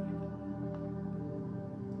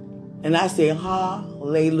 And I said,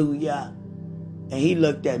 hallelujah. And he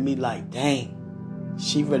looked at me like, dang,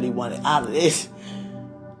 she really wanted out of this.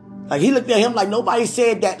 Like, he looked at him like nobody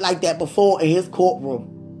said that like that before in his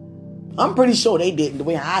courtroom. I'm pretty sure they didn't the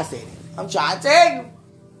way I said it. I'm trying to tell you.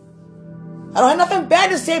 I don't have nothing bad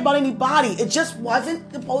to say about anybody. It just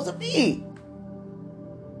wasn't supposed to be.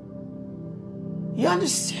 You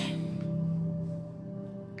understand?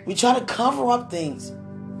 We try to cover up things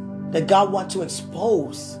that God wants to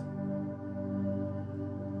expose.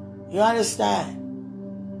 You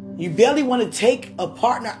understand? You barely want to take a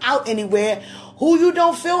partner out anywhere who you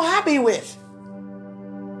don't feel happy with.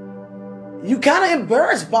 You kind of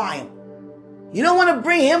embarrassed by him. You don't want to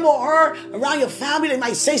bring him or her around your family. They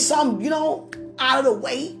might say something, out of the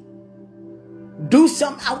way. Do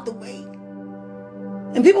something out the way.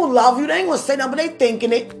 And people love you. They ain't going to say nothing, but they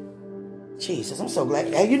thinking it. Jesus, I'm so glad.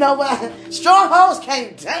 And you know what? Strongholds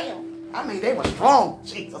came down. I mean, they were strong.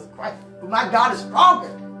 Jesus Christ. But my God is stronger.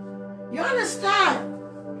 You understand?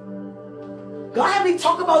 God had me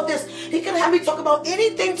talk about this. He could have me talk about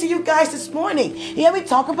anything to you guys this morning. He had me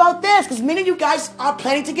talk about this because many of you guys are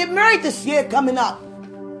planning to get married this year coming up.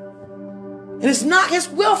 And it's not his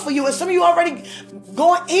will for you. And some of you already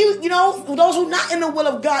going, those who are not in the will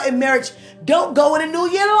of God in marriage, don't go in a new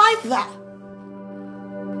year like that.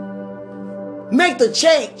 Make the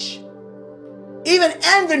change. Even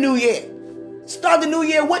end the new year. Start the new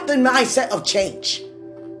year with the mindset of change.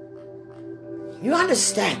 You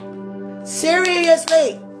understand?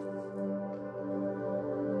 Seriously.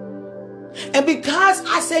 And because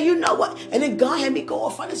I said, you know what? And then God had me go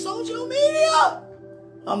off on the social media.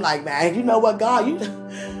 I'm like, man, you know what, God?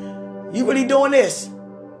 You really doing this?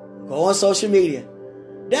 Go on social media.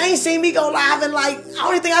 They ain't seen me go live in I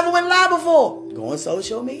don't even think I ever went live before. Go on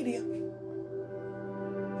social media.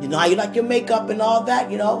 You know how you like your makeup and all that,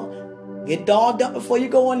 Get dolled up before you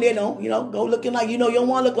go on there. Don't, go looking like, you don't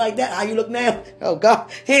want to look like that. How you look now? Oh,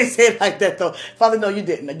 God. He didn't say it like that, though. Father, no, you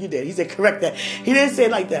didn't. You did. He said, correct that. He didn't say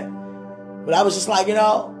it like that. But I was just like,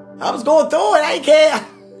 I was going through it. I didn't care.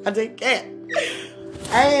 I didn't care.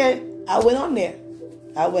 And I went on there.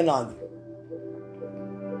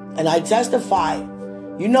 And I testify.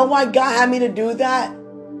 You know why God had me to do that?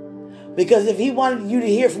 Because if he wanted you to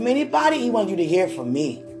hear from anybody, he wanted you to hear from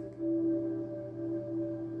me.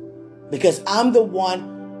 Because I'm the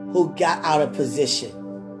one who got out of position.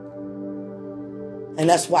 And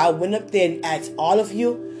that's why I went up there and asked all of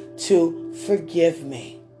you to forgive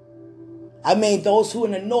me. I mean, those who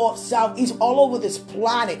in the north, south, east, all over this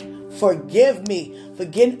planet, forgive me for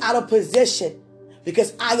getting out of position.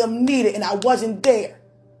 Because I am needed and I wasn't there.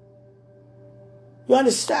 You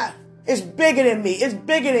understand? It's bigger than me. It's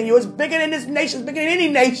bigger than you. It's bigger than this nation. It's bigger than any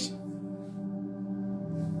nation.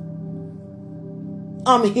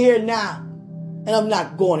 I'm here now. And I'm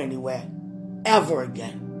not going anywhere. Ever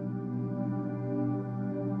again.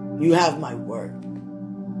 You have my word.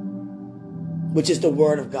 Which is the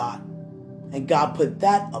word of God. And God put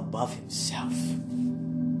that above himself.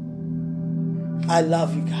 I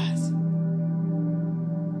love you guys.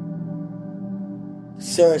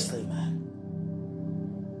 Seriously, man.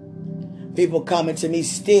 People coming to me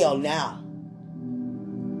still now.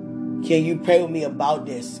 Can you pray with me about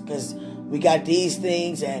this? Because we got these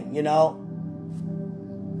things and, you know,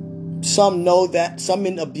 some know that. Some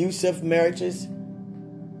in abusive marriages.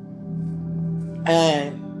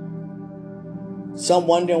 And some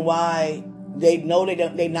wondering why they know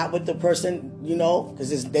they're not with the person, you know,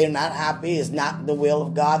 because they're not happy. It's not the will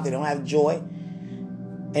of God. They don't have joy.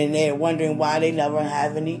 And they're wondering why they never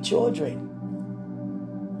have any children.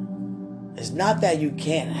 It's not that you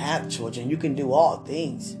can't have children. You can do all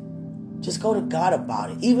things. Just go to God about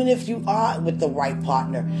it. Even if you are with the right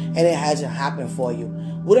partner and it hasn't happened for you.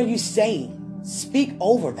 What are you saying? Speak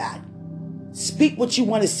over that. Speak what you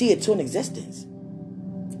want to see it to an existence.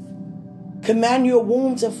 Command your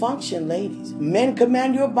womb to function, ladies. Men,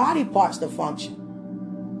 command your body parts to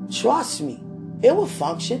function. Trust me. It will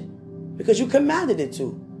function because you commanded it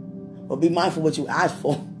to. But be mindful what you ask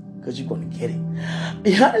for because you're going to get it.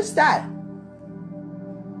 You understand?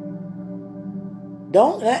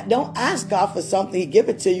 Don't ask God for something, he give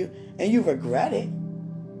it to you, and you regret it.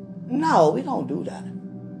 No, we don't do that.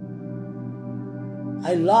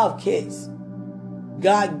 I love kids.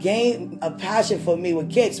 God gained a passion for me with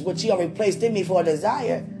kids, which he already placed in me for a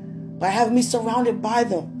desire, by having me surrounded by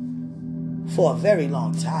them for a very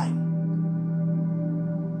long time.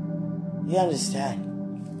 You understand?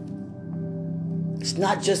 It's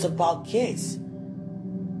not just about kids,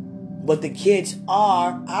 but the kids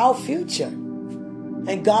are our future.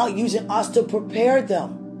 And God using us to prepare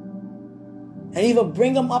them. And even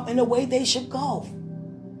bring them up in the way they should go.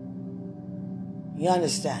 You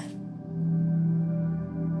understand?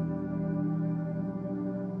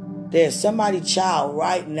 There's somebody's child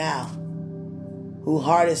right now whose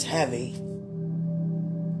heart is heavy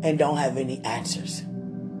and don't have any answers.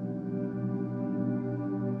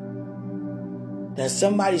 There's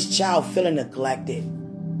somebody's child feeling neglected,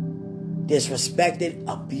 disrespected,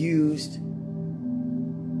 abused.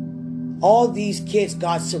 All these kids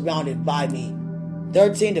got surrounded by me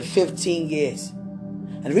 13 to 15 years.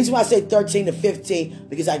 And the reason why I say 13 to 15,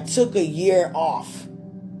 because I took a year off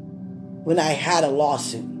when I had a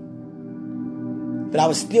lawsuit. But I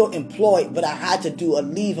was still employed, but I had to do a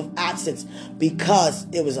leave of absence because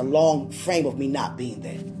it was a long frame of me not being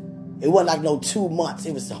there. It wasn't like no 2 months,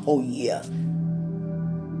 it was a whole year.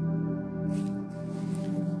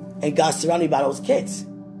 And God surrounded me by those kids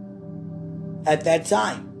at that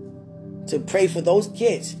time. To pray for those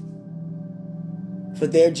kids, for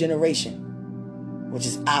their generation, which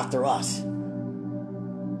is after us.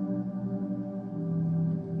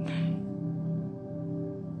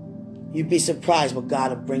 You'd be surprised what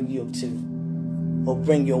God will bring you to, or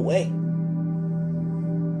bring your way.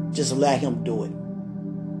 Just let him do it.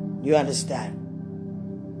 You understand?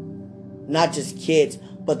 Not just kids,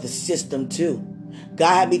 but the system too.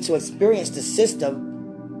 God had me to experience the system,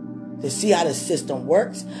 to see how the system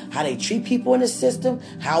works, how they treat people in the system,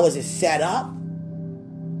 how is it set up,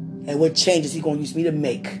 and what changes he's going to use me to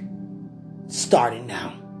make, starting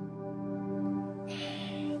now.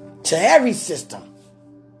 To every system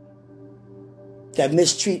that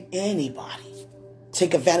mistreat anybody,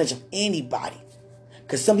 take advantage of anybody,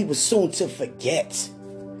 because some people soon to forget.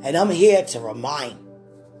 And I'm here to remind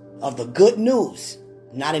of the good news,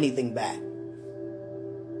 not anything bad.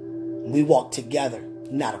 We walk together,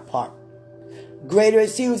 not apart. Greater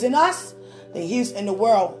is he who's in us than he who's in the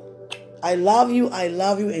world. I love you. I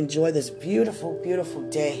love you. Enjoy this beautiful, beautiful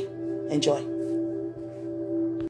day. Enjoy.